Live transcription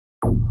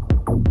From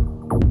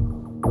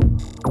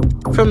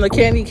the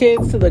Candy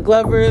Kids to the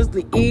Glovers,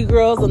 the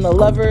E-Girls and the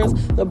Lovers,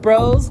 the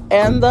Bros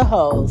and the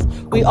Hoes,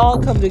 we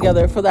all come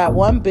together for that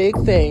one big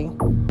thing.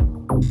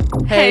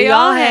 Hey,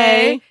 y'all,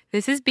 hey.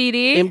 This is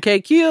Beatty.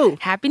 MKQ.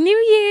 Happy New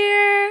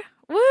Year.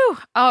 Woo.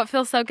 Oh, it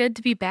feels so good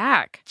to be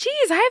back.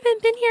 Jeez, I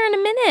haven't been here in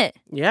a minute.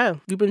 Yeah,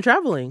 you've been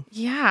traveling.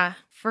 Yeah,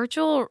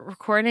 virtual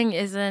recording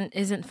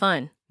isn't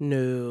fun.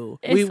 No.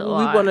 It's We a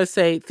lot. want to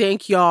say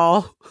thank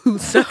y'all who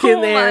stuck in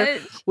there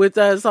with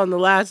us on the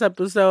last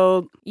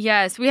episode.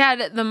 Yes, we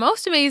had the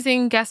most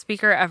amazing guest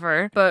speaker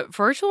ever, but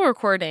virtual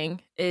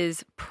recording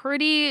is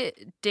pretty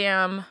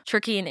damn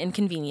tricky and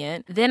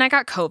inconvenient. Then I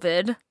got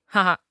COVID.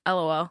 Haha,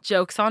 LOL.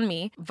 Joke's on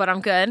me, but I'm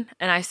good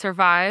and I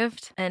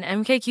survived and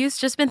MKQ's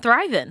just been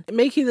thriving.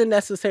 Making the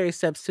necessary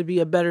steps to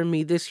be a better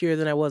me this year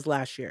than I was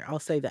last year. I'll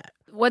say that.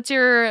 What's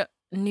your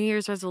New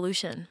Year's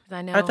resolution?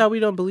 I thought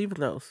we don't believe in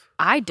those.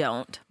 I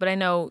don't, but I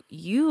know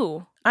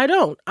you. I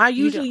don't. I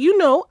usually,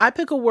 I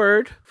pick a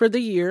word for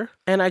the year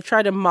and I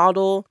try to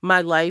model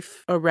my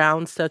life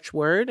around such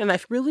word. And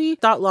I've really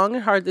thought long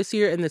and hard this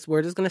year, and this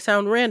word is going to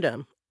sound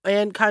random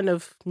and kind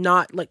of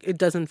not like it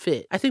doesn't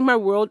fit. I think my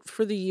word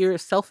for the year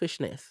is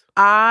selfishness.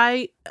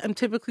 I am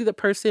typically the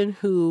person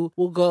who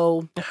will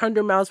go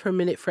 100 miles per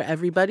minute for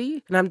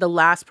everybody, and I'm the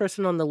last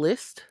person on the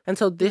list. And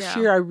so this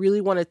year, I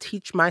really want to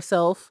teach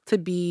myself to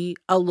be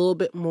a little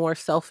bit more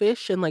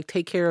selfish and like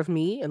take care of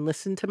me and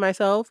listen to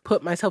myself,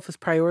 put myself as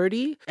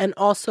priority. And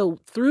also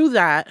through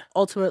that,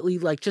 ultimately,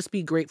 like just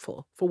be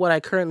grateful for what I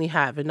currently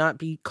have and not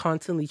be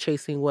constantly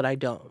chasing what I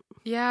don't.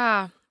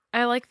 Yeah,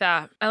 I like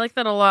that. I like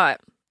that a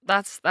lot.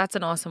 That's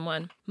an awesome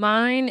one.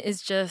 Mine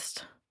is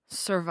just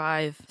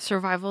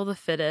survival of the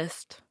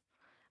fittest.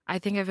 I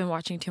think I've been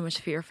watching too much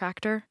Fear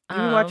Factor. You've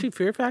been watching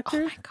Fear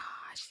Factor? Oh my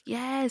gosh,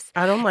 yes.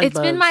 I don't like It's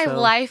been my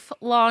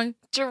lifelong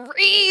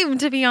dream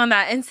to be on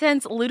that. And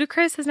since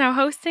Ludacris is now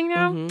hosting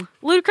now,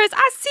 Ludacris,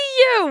 I see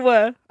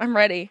you. I'm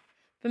ready.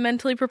 Been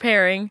mentally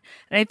preparing.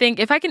 And I think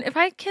if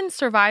I can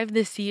survive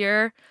this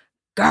year,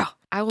 girl,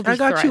 I will be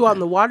got you thriving. on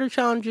the water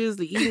challenges,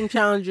 the eating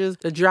challenges,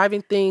 the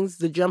driving things,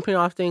 the jumping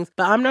off things,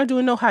 but I'm not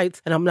doing no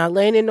heights and I'm not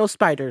laying in no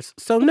spiders.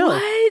 So no.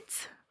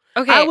 What?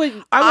 Okay. I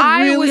would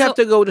really have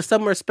to go to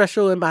somewhere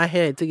special in my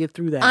head to get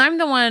through that. I'm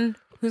the one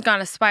who's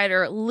got a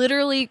spider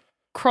literally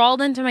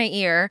crawled into my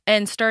ear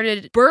and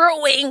started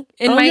burrowing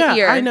in my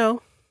ear. I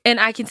know. And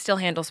I can still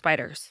handle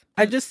spiders.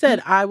 I just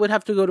said I would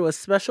have to go to a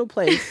special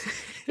place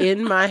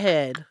in my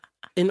head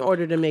in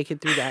order to make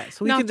it through that.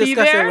 So we can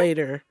discuss it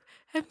later.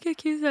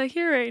 MKQ's not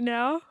here right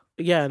now.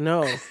 Yeah,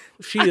 no.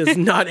 She is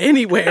not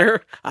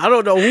anywhere. I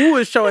don't know who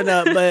is showing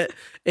up, but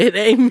it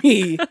ain't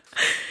me.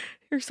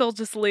 Your soul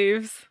just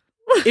leaves.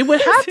 It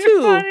would have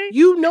to. Funny.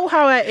 You know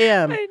how I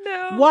am. I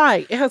know.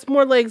 Why? It has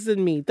more legs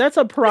than me. That's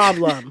a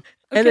problem. Okay.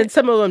 And then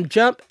some of them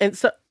jump and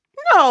so.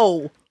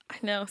 No. I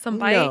know. Some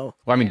bite. No.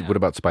 Well, I mean, what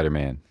about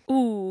Spider-Man?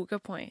 Ooh,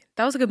 good point.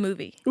 That was a good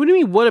movie. What do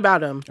you mean? What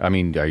about him? I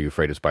mean, are you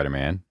afraid of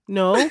Spider-Man?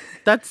 No.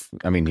 That's.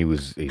 I mean,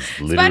 he's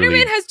literally...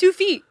 Spider-Man has 2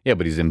 feet. Yeah,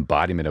 but he's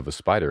embodiment of a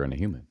spider and a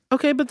human.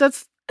 Okay, but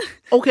that's.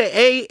 Okay,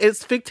 A,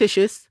 it's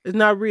fictitious. It's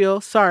not real.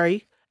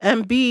 Sorry.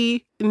 And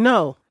B,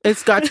 no.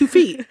 It's got 2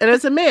 feet. And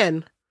it's a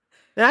man.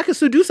 And I can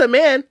seduce a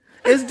man.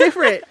 It's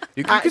different.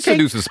 You can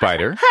seduce a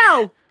spider.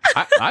 How?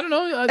 I don't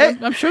know.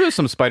 I'm sure there's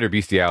some spider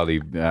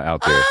bestiality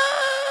out there.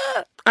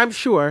 I'm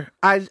sure.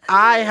 I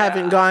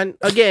haven't gone,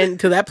 again,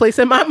 to that place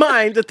in my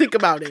mind to think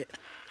about it.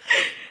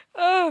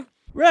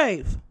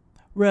 Rave.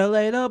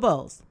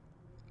 Relatables.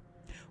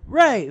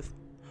 Rave.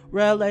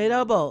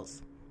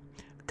 Relatables.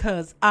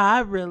 'Cause I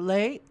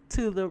relate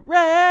to the rave.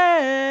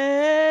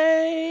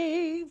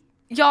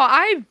 Y'all,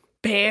 I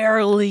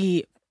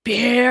barely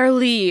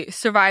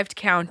survived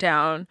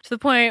Countdown to the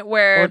point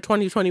where Or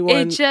 2021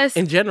 it just,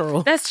 in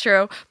general. That's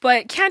true.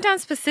 But Countdown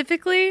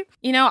specifically,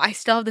 I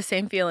still have the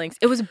same feelings.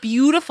 It was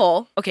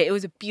beautiful. Okay, it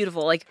was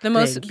beautiful. Like the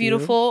most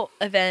beautiful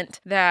event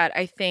that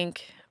I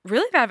think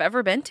really that I've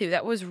ever been to.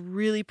 That was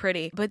really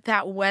pretty. But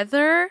that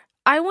weather,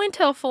 I went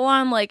to a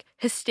full-on like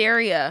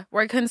hysteria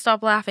where I couldn't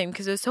stop laughing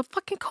because it was so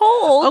fucking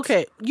cold.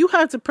 Okay, you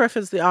have to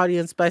preface the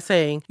audience by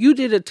saying you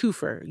did a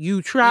twofer.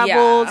 You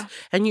traveled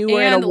and you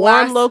were in a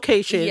warm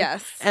location.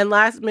 Yes. And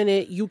last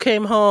minute you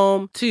came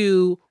home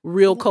to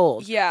real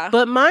cold. Yeah.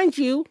 But mind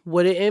you,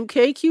 what did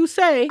MKQ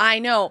say? I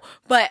know,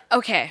 but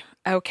okay.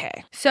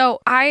 So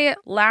I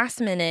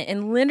last minute,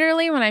 and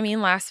literally when I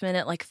mean last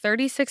minute, like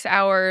 36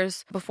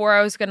 hours before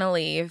I was going to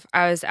leave,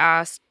 I was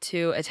asked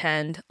to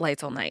attend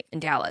Lights All Night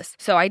in Dallas.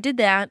 So I did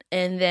that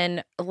and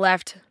then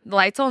left.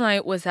 Lights All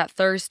Night was that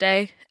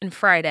Thursday and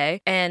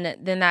Friday. And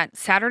then that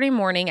Saturday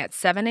morning at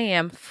 7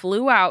 a.m.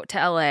 flew out to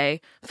LA,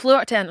 flew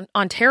out to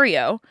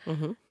Ontario.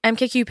 Mm-hmm.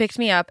 MKQ picked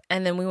me up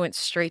and then we went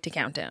straight to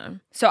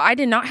Countdown. So I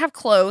did not have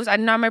clothes. I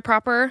did not have my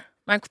proper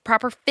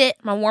fit,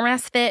 my warm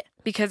ass fit,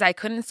 because I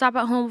couldn't stop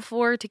at home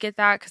before to get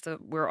that because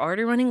we were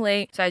already running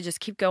late. So I just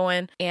keep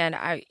going. And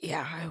I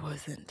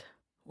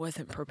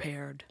wasn't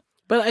prepared.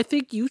 But I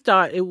think you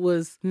thought it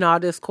was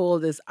not as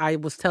cold as I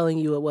was telling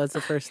you it was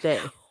the first day.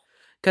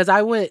 Because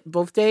I went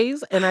both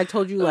days and I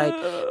told you, like,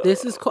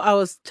 this is cold. I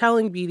was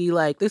telling BD,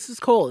 like, this is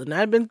cold. And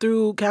I've been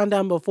through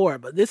Countdown before,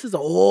 but this is a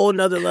whole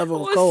nother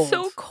level of cold. It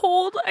was so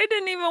cold. I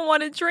didn't even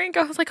want to drink.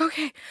 I was like,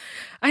 okay,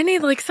 I need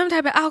like some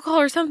type of alcohol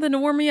or something to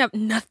warm me up.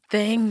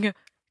 Nothing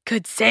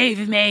could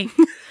save me.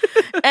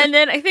 And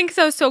then I think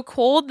so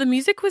cold. The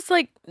music was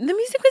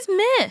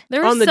meh.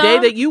 There was on the day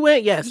that you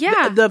went, yes.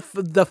 Yeah.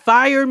 The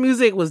fire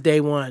music was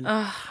day one.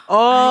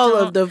 All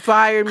of the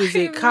fire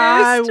music.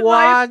 I missed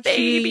my Kaiwachi,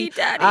 baby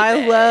daddy I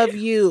day. love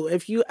you.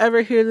 If you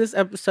ever hear this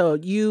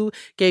episode, you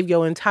gave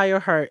your entire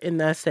heart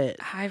and that's it.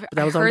 I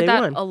heard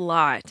that a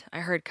lot. I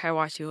heard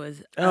Kaiwachi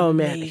was Oh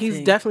man, amazing.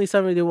 he's definitely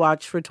somebody to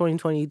watch for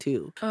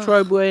 2022.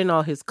 Troy Boy and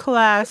all his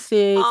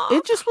classics.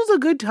 It just was a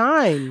good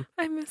time.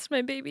 I missed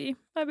my baby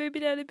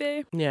daddy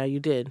babe. Yeah, you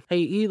did.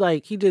 Hey,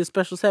 he did a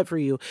special set for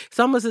you. It's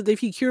almost as if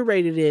he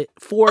curated it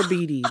for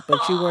BD,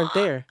 but you weren't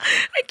there.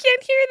 I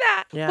can't hear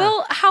that. Yeah.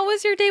 Well, how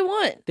was your day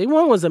one? Day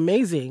one was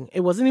amazing.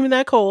 It wasn't even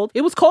that cold.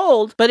 It was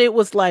cold, but it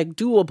was like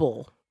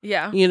doable.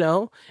 Yeah. You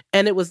know,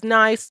 and it was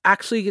nice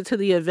actually get to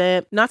the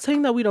event. Not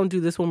saying that we don't do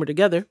this when we're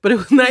together, but it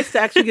was nice to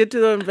actually get to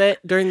the event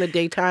during the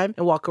daytime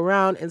and walk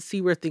around and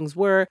see where things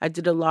were. I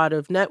did a lot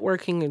of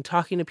networking and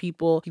talking to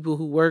people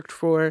who worked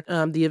for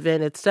the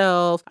event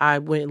itself. I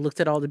went and looked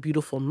at all the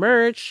beautiful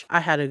merch.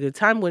 I had a good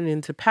time. Went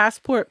into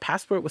Passport.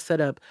 Passport was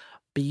set up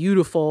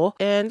beautiful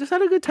and just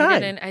had a good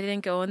time. I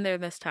didn't go in there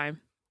this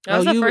time. That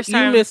was the first you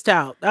time. missed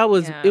out.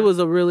 It was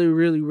a really,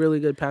 really, really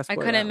good I Passport.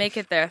 couldn't make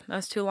it there. That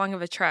was too long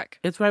of a trek.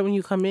 It's right when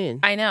you come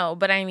in. I know,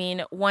 but I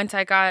mean, once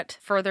I got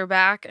further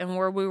back and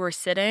where we were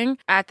sitting,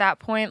 at that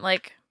point,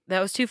 like, that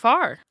was too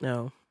far.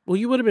 No. Well,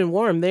 you would have been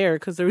warm there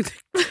because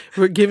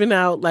we're giving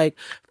out like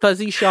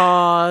fuzzy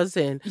shawls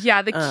and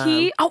yeah, the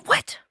key.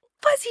 What?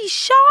 Fuzzy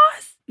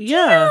shawls?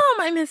 Yeah.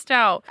 Damn, I missed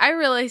out. I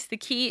realized the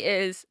key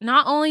is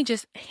not only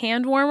just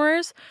hand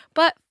warmers,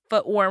 but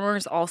foot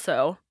warmers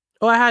also.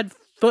 Oh, I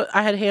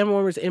had hand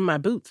warmers in my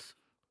boots.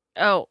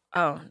 Oh,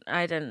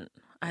 I didn't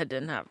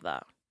have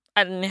that.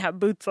 I didn't have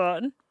boots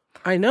on.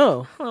 I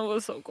know. It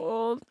was so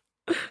cold.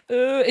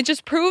 It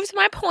just proves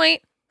my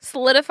point,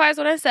 solidifies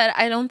what I said.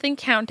 I don't think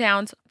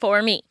countdowns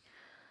for me.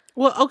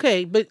 Well,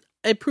 okay, but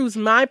it proves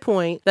my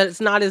point that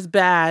it's not as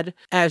bad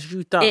as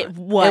you thought. It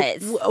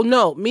was.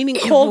 No, meaning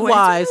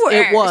cold-wise, was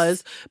it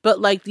was. But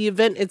like the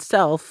event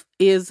itself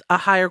is a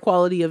higher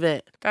quality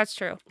event. That's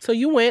true. So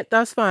you went,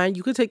 that's fine.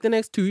 You could take the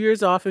next 2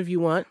 years off if you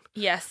want.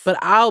 Yes. But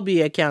I'll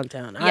be at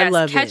Countdown. Yes, I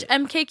love catch it.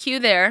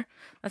 MKQ there.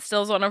 That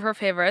still is one of her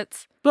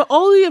favorites. But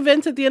all the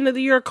events at the end of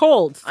the year are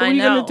cold. So what are you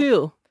know. going to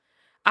do?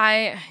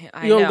 I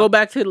You going to go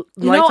back to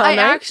lights all I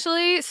night?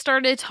 actually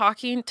started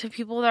talking to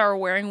people that were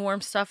wearing warm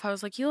stuff. I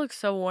was like, you look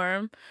so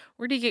warm.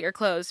 Where do you get your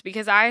clothes?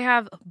 Because I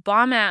have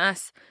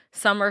bomb-ass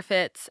summer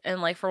fits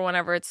and like for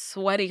whenever it's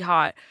sweaty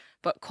hot.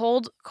 But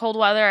cold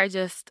weather, I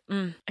just,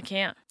 I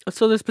can't.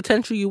 So there's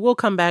potential you will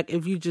come back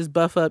if you just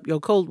buff up your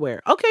cold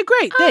wear. Okay,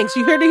 great. Thanks.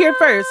 You heard it here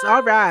first.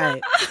 All right.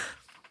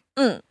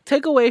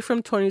 Takeaway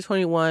from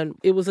 2021.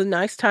 It was a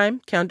nice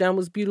time. Countdown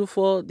was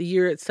beautiful. The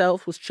year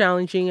itself was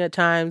challenging at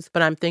times,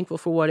 but I'm thankful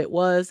for what it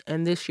was.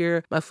 And this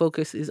year, my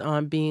focus is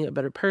on being a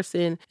better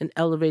person and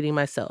elevating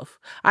myself.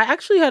 I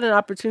actually had an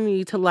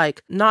opportunity to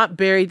like not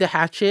bury the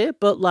hatchet,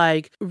 but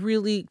like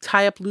really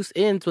tie up loose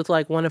ends with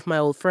like one of my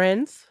old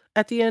friends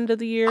at the end of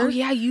the year. Oh,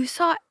 yeah. You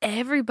saw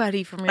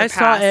everybody from your past. I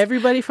saw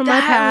everybody from my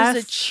past. That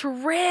was a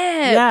trip.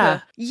 Yeah.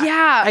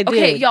 Yeah. I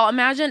Okay, did. y'all,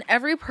 imagine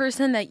every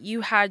person that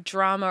you had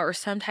drama or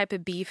some type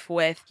of beef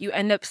with, you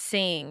end up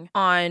seeing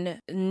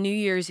on New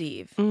Year's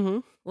Eve.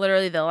 Mm-hmm.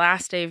 Literally the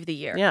last day of the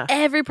year. Yeah.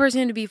 Every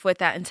person you had beef with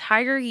that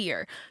entire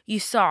year,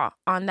 you saw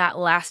on that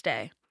last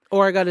day.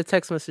 Or I got a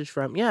text message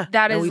from. Yeah.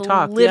 That and is we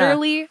talked.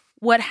 literally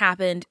what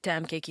happened to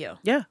MKQ.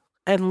 Yeah.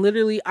 And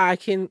literally, I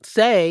can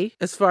say,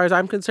 as far as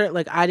I'm concerned,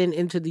 like I didn't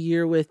enter the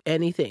year with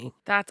anything.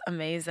 That's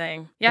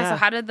amazing. Yeah. Yeah. So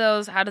how did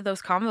those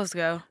combos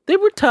go? They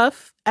were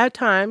tough at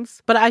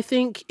times, but I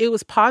think it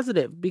was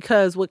positive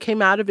because what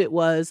came out of it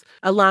was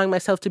allowing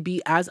myself to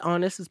be as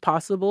honest as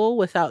possible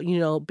without,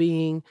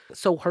 being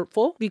so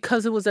hurtful.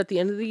 Because it was at the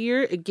end of the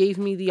year, it gave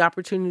me the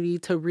opportunity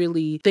to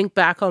really think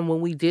back on when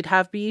we did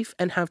have beef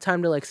and have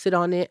time to like sit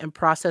on it and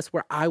process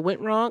where I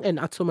went wrong and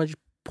not so much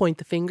point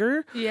the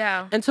finger.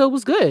 Yeah. And so it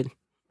was good.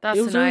 That's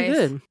it was nice.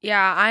 really good.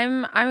 Yeah,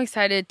 I'm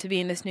excited to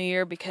be in this new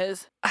year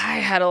because I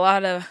had a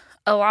lot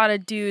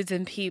of dudes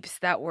and peeps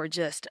that were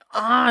just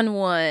on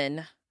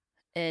one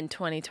in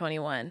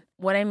 2021.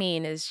 What I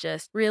mean is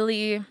just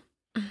really,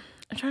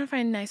 I'm trying to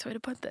find a nice way to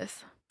put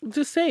this.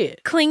 Just say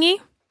it. Clingy,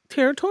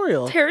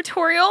 Territorial.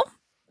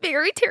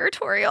 very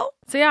territorial.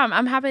 So yeah,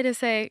 I'm happy to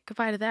say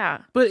goodbye to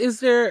that. But is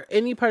there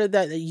any part of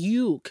that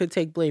you could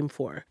take blame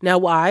for? Now,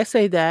 why I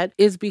say that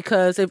is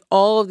because if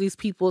all of these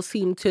people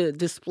seem to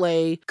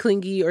display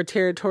clingy or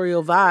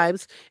territorial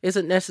vibes,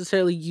 isn't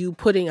necessarily you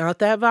putting out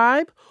that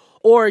vibe,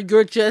 or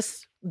you're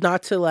just,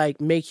 not to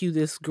like make you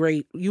this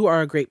great, you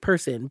are a great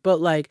person, but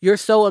like you're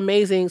so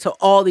amazing, so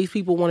all these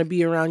people want to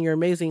be around your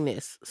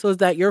amazingness. So is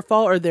that your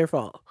fault or their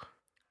fault?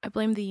 I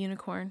blame the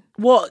unicorn.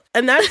 Well,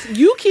 and that's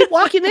you keep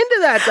walking into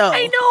that though.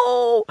 I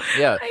know.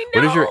 Yeah. I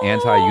know. What is your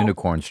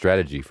anti-unicorn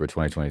strategy for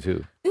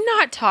 2022?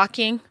 Not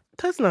talking.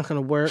 That's not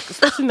going to work,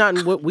 especially not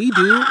in what we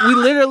do. We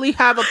literally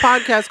have a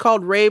podcast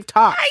called Rave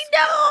Talks. I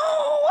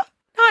know.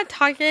 Not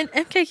talking.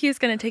 MKQ is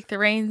going to take the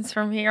reins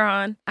from here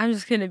on. I'm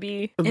just going to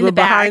be in the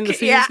behind back. the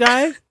scenes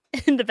guy.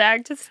 In the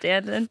back, just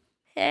standing.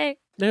 Hey.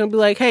 They're going to be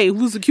like, hey,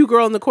 who's the cute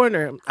girl in the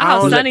corner?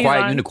 Oh, Who's that Sunny's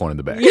quiet on. unicorn in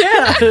the back?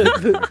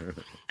 Yeah.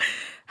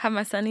 Have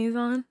my sunnies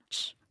on.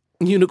 Shh.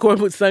 Unicorn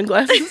with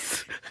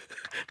sunglasses.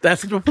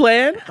 That's the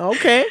plan.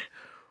 Okay.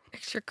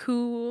 Extra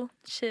cool,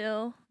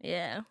 chill.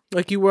 Yeah.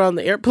 Like you were on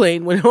the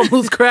airplane when it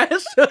almost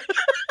crashed.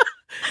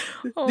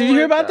 Oh Did you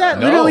hear my about that?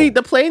 God. No. Literally,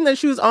 the plane that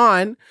she was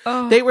on,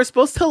 Oh. they were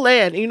supposed to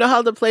land. And you know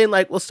how the plane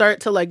like will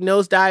start to like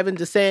nosedive and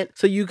descent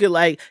so you could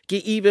like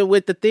get even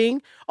with the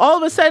thing? All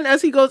of a sudden,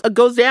 as he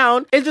goes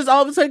down, it just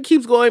all of a sudden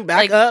keeps going back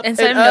like, up.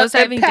 instead and of up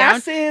and nosediving down,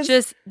 passes.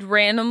 just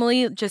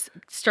randomly just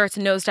starts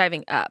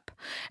nosediving up.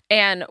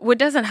 And what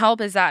doesn't help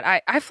is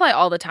that I fly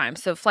all the time,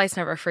 so flights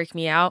never freak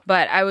me out.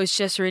 But I was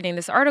just reading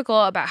this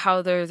article about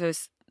how there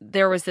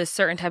was this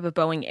certain type of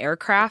Boeing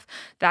aircraft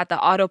that the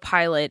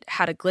autopilot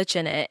had a glitch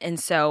in it. And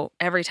so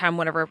every time,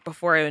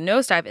 before it would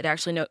nosedive, it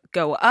actually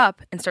go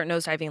up and start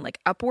nosediving like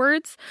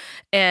upwards,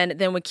 and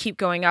then would keep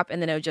going up,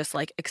 and then it would just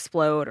like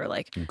explode or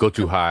like Go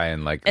too high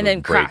and like and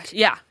then break. crash.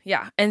 Yeah.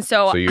 And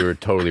so So you were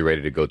totally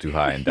ready to go too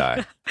high and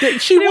die.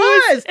 She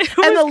was. it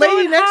And the was lady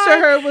going next to high.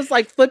 her was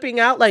like flipping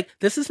out, like,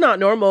 this is not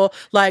normal.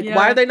 Like, Yeah.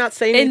 why are they not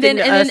saying and anything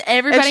then to and us? then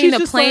everybody in she's the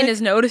just plane like,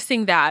 is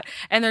noticing that,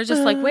 and they're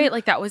just like, wait,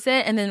 like that was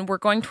it. And then we're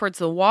going towards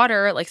the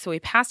water, like, so we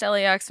passed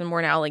LAX and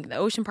we're now like in the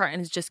ocean part,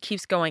 and it just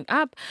keeps going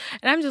up,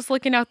 and I'm just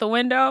looking out the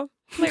window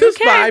like,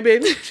 just okay,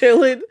 vibing,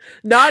 chilling,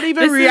 not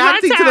even This is my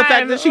reacting to the fact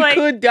time. that she Like-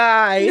 could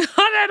die.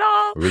 not at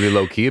all. Really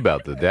low key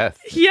about the death.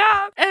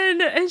 Yeah,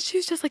 and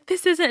she's just like,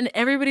 this isn't, and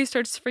everybody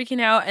starts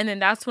freaking out, and then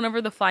that's whenever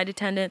the flight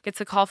attendant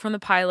gets a call from the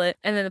pilot,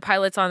 and then the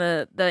pilot's on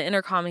the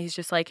intercom, and he's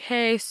just like,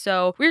 hey,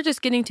 so we're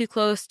just getting too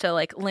close to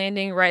like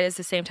landing right at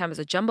the same time as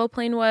a jumbo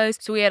plane was,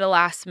 so we had a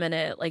last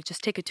minute like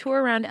just take a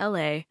tour around LA.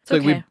 It's So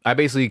okay. I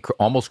basically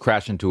almost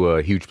crashed into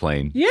a huge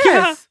plane. Yes.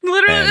 Yeah,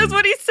 literally, And that's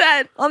what he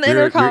said on the We were-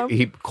 intercom.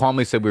 he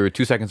calmly said we were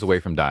 2 seconds away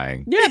from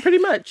dying. Yeah, pretty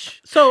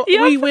much. So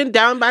Yep. we went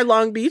down by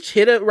Long Beach,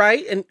 hit it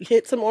right, and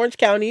hit some Orange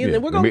County, and Yeah.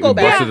 then we're going to We go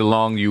back. busted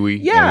along Yui.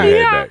 Yeah. And we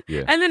headed Yeah. back.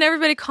 Yeah. And then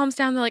everybody calms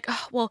down. They're like,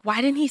 oh, well, why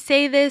didn't he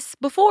say this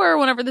before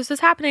whenever this was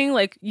happening?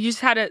 Like, you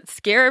just had to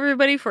scare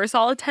everybody for a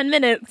solid 10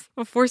 minutes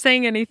before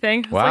saying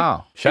anything. It's like,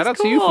 Wow. Shout out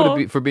it's to you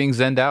cool. for being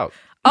zenned out.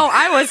 oh,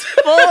 I was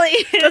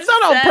fully That's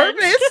not on zen.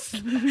 purpose.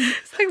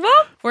 It's like,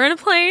 well, we're in a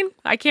plane.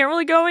 I can't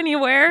really go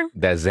anywhere.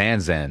 That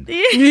Zen.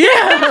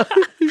 Yeah.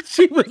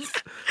 She was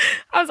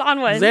I was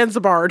on one.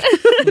 Zanzibar.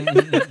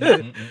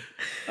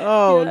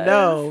 Oh, Yes.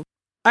 no.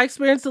 I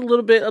experienced a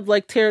little bit of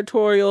like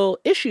territorial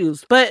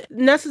issues, but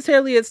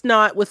necessarily it's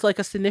not with like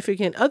a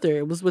significant other.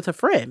 It was with a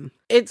friend.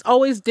 It's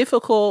always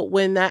difficult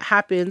when that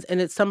happens and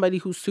it's somebody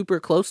who's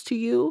super close to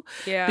you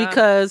Yeah.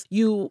 because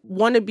you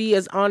want to be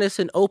as honest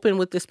and open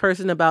with this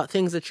person about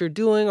things that you're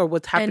doing or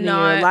what's happening in your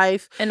not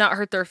life and not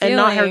hurt their and feelings.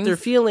 not hurt their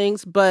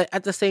feelings. But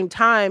at the same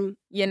time,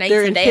 You nice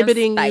they're and damn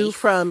inhibiting you spice.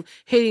 from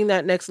hitting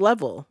that next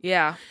level.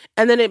 Yeah.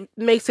 And then it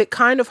makes it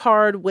kind of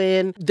hard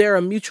when they're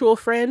a mutual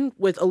friend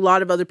with a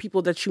lot of other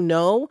people that you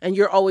know, and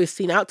you're always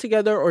seen out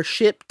together or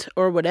shipped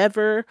or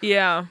whatever.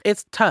 Yeah.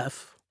 It's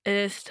tough. It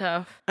is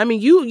tough. I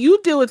mean, you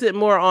deal with it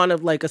more on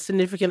of like a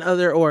significant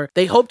other, or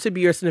they hope to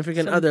be your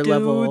significant Some other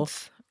level.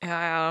 dudes.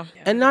 Yeah.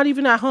 And not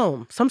even at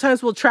home.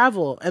 Sometimes we'll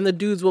travel and the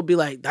dudes will be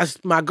like, that's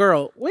my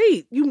girl.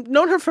 Wait, you've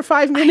known her for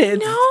 5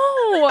 minutes.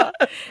 No.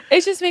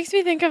 It just makes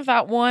me think of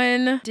that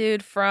one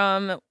dude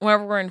from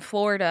whenever we're in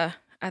Florida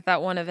at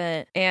that one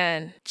event.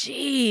 And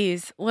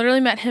geez, literally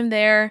met him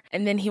there.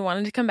 And then he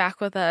wanted to come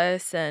back with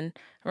us. And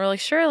we're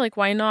like, sure, like,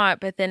 why not?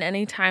 But then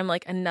anytime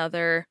like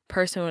another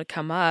person would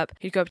come up,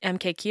 he'd go up to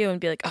MKQ and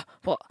be like, oh,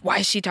 well, why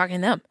is she talking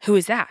to them? Who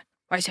is that?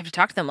 Why does she have to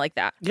talk to them like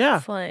that? Yeah.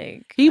 It's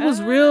like, He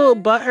was real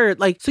butthurt.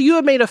 Like, so you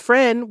had made a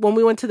friend when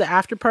we went to the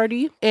after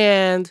party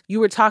and you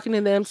were talking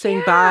to them, saying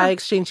Yeah. bye,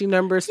 exchanging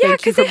numbers. Yeah,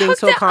 Thank you because for they being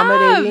hooked so it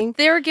accommodating. up.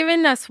 They were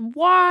giving us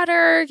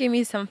water, gave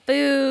me some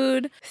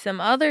food,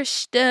 some other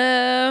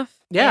stuff.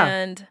 Yeah.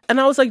 And And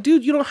I was like,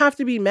 dude, you don't have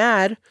to be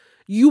mad.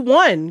 You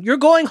won. You're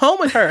going home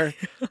with her.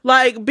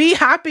 Like, be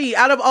happy.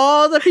 Out of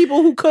all the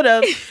people who could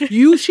have,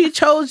 she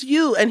chose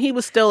you. And he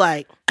was still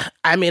like,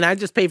 I mean, I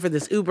just paid for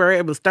this Uber.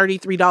 It was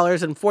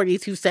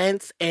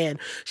 $33.42. And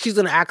she's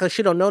going to act like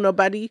she don't know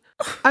nobody.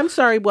 I'm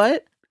sorry,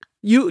 what?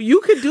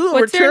 You could do a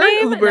What's your return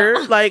name? Uber,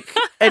 No. like,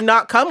 and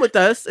not come with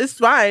us. It's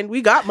fine.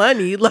 We got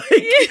money. Like,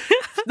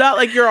 it's not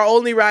like you're our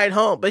only ride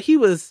home. But he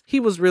was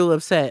real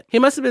upset. He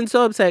must have been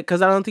so upset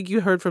because I don't think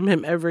you heard from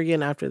him ever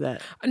again after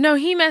that. no,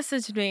 he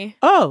messaged me.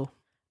 Oh,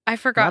 I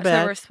forgot My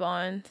bad. to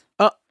respond.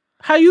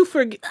 how you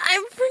forget?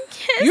 I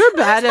forget. You're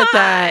bad at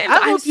that.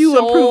 I hope you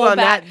improve on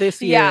that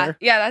this year.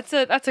 Yeah, that's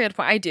a good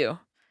point. I do.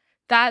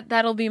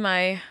 That'll be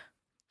my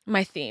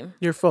theme.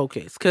 Your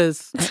focus,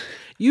 because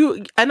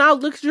I'll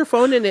look at your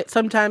phone and it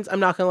sometimes, I'm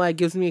not gonna lie, it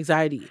gives me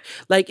anxiety.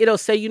 Like it'll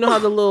say, you know how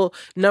the little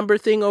number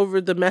thing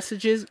over the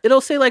messages,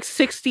 it'll say like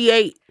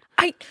 68.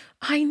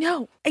 I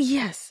know.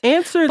 Yes.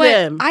 Answer but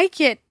them. I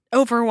get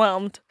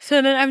overwhelmed.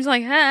 So then I'm just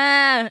like,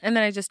 and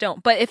then I just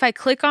don't. But if I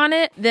click on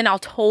it, then I'll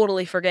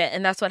totally forget.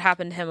 And that's what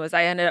happened to him was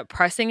I ended up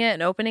pressing it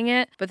and opening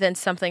it, but then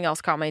something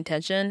else caught my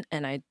attention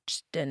and I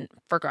just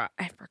forgot.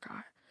 I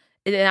forgot.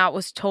 And that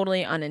was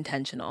totally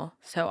unintentional.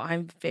 So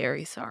I'm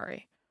very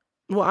sorry.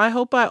 Well, I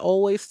hope I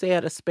always stay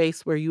at a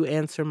space where you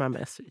answer my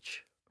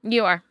message.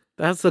 You are.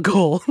 That's the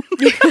goal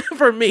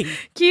for me.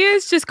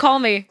 Cues, just call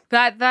me.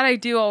 That I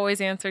do always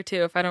answer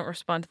too if I don't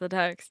respond to the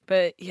text.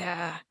 But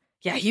yeah,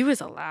 he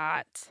was a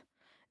lot.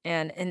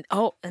 And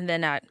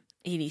then at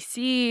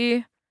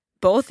EDC,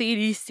 both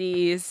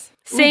EDCs,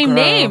 same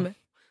name.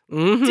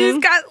 Mm-hmm.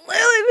 Dude's got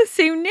literally the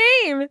same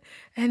name.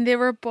 And they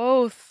were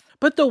both.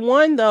 But the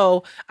one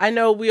though, I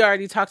know we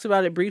already talked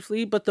about it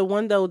briefly, but the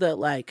one though that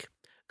like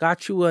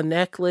got you a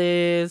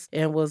necklace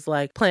and was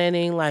like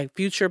planning like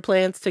future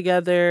plans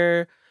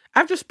together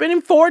after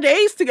spending 4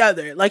 days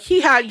together. Like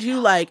he had you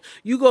like,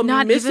 you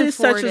gonna be Mrs.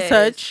 such and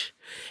such.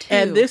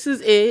 And this is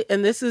it.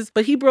 And this is,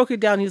 but he broke it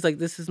down. He's like,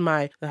 this is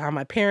how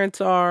my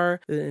parents are.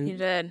 And he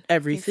did.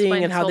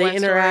 Everything and how they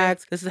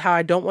interact. This is how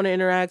I don't want to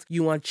interact.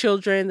 You want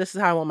children. This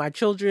is how I want my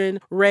children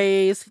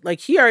raised.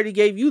 Like he already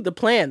gave you the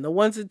plan, the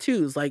ones and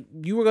twos. Like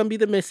you were going to be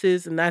the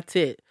missus and that's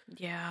it.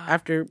 Yeah.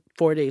 After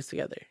 4 days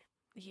together.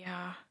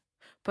 Yeah.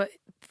 But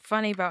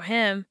funny about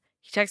him,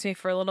 he texted me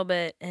for a little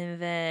bit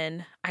and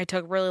then I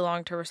took really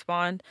long to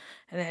respond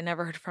and then I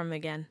never heard from him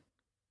again.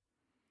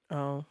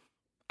 Oh.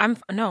 Oh.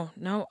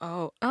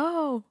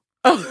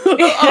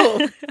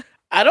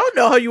 I don't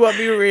know how you want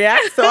me to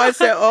react. So I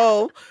said,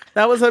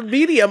 that was a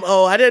medium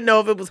O. I didn't know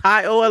if it was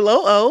high O or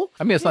low O.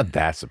 I mean, it's not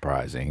that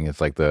surprising.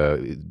 It's like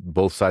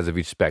both sides of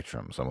each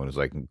spectrum. Someone who's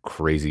like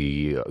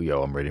crazy,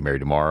 I'm ready to marry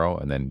tomorrow,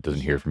 and then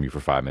doesn't hear from you for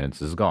 5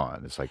 minutes, is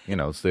gone. It's like,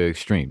 it's the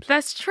extremes.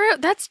 That's true.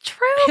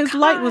 His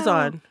light was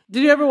on.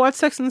 Did you ever watch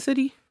Sex and the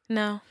City?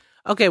 No.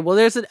 Okay, well,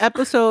 there's an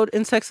episode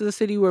in Sex and the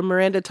City where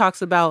Miranda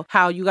talks about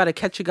how you got to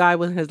catch a guy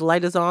when his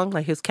light is on,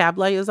 like his cab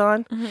light is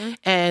on. Mm-hmm.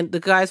 And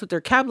the guys with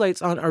their cab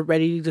lights on are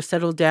ready to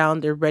settle down.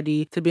 They're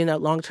ready to be in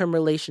that long-term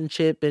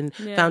relationship and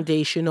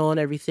foundational and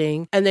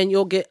everything. And then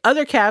you'll get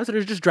other cabs that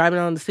are just driving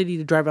around the city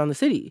to drive around the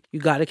city.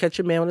 You got to catch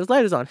a man when his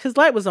light is on. His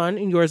light was on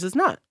and yours is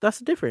not. That's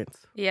the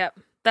difference. Yep,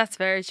 that's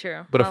very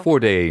true. But a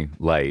 4-day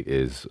light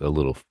is a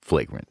little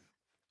flagrant.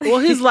 Well,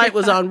 his light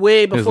was on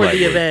way before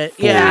the event.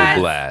 Yeah.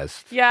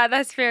 Blast. Yeah,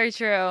 that's very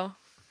true.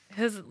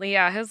 His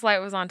light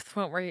was on to the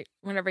point where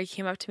whenever he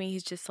came up to me,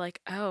 he's just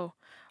like, "Oh,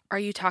 are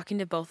you talking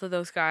to both of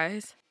those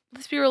guys?"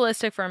 Let's be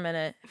realistic for a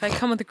minute. If I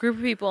come with a group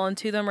of people and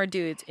 2 of them are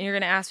dudes, and you're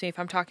going to ask me if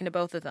I'm talking to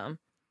both of them,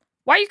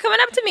 why are you coming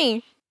up to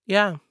me?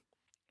 Yeah.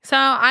 So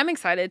I'm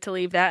excited to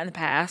leave that in the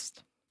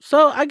past.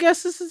 So I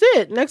guess this is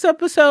it. Next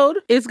episode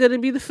is going to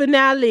be the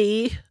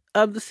finale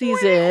of the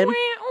season.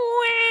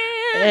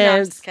 No,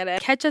 I'm just kidding.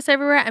 Catch us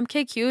everywhere.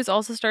 MKQ has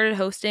also started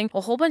hosting a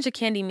whole bunch of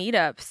candy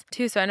meetups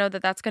too, so I know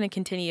that that's going to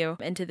continue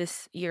into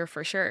this year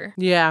for sure.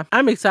 Yeah,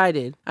 I'm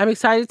excited. I'm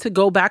excited to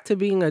go back to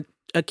being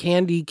a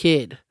candy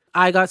kid.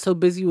 I got so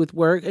busy with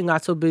work and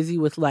got so busy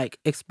with like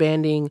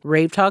expanding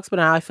Rave Talks, but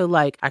now I feel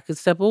like I could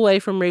step away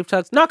from Rave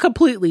Talks, not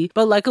completely,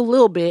 but like a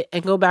little bit,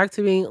 and go back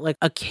to being like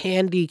a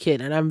candy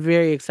kid, and I'm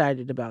very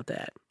excited about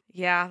that.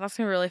 Yeah, that's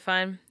going to be really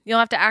fun. You'll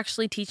have to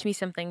actually teach me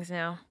some things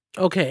now.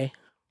 Okay.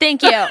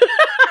 Thank you.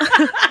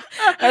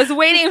 I was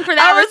waiting for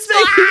that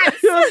response.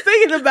 I was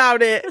thinking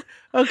about it.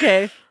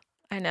 Okay.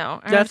 I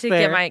know. I have to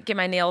get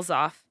my nails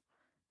off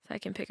so I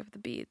can pick up the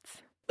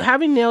beads.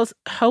 Having nails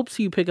helps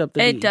you pick up the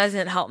beads. It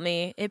doesn't help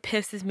me. It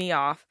pisses me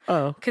off.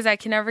 Oh. Because I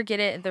can never get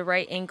it at the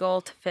right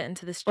angle to fit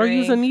into the string. Or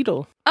use a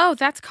needle. Oh,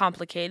 that's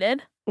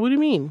complicated. What do you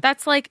mean?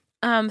 That's like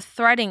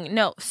threading.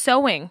 No,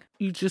 sewing.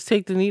 You just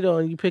take the needle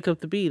and you pick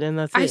up the bead and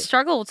that's it. I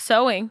struggle with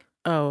sewing.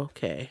 Oh,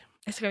 okay.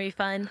 It's going to be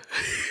fun.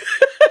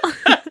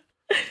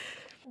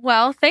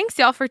 Well, thanks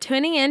y'all for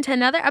tuning in to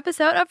another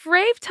episode of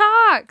Rave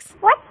Talks.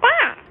 What's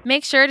that?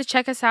 Make sure to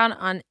check us out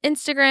on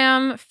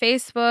Instagram,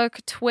 Facebook,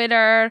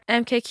 Twitter.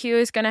 MKQ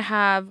is going to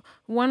have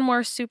one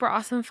more super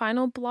awesome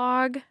final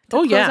blog to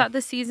close out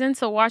the season,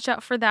 so watch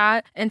out for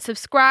that. And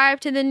subscribe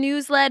to the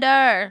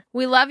newsletter.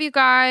 We love you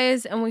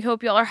guys, and we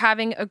hope y'all are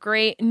having a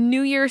great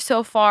new year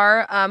so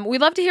far. We'd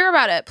love to hear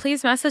about it.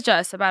 Please message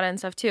us about it and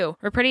stuff too.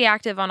 We're pretty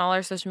active on all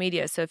our social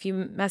media, so if you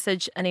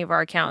message any of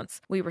our accounts,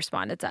 we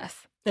respond. It's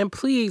us. And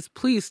please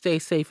stay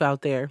safe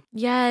out there.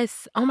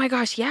 Yes. Oh my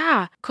gosh,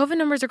 yeah. COVID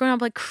numbers are going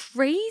up like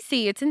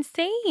crazy. It's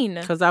insane.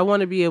 Because I want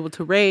to be able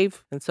to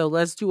rave. And so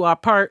let's do our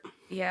part.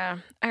 Yeah.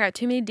 I got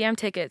too many damn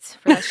tickets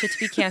for that shit to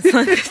be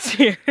canceled this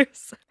year.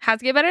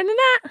 How's it get better than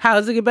that?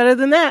 How's it get better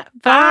than that?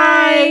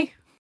 Bye.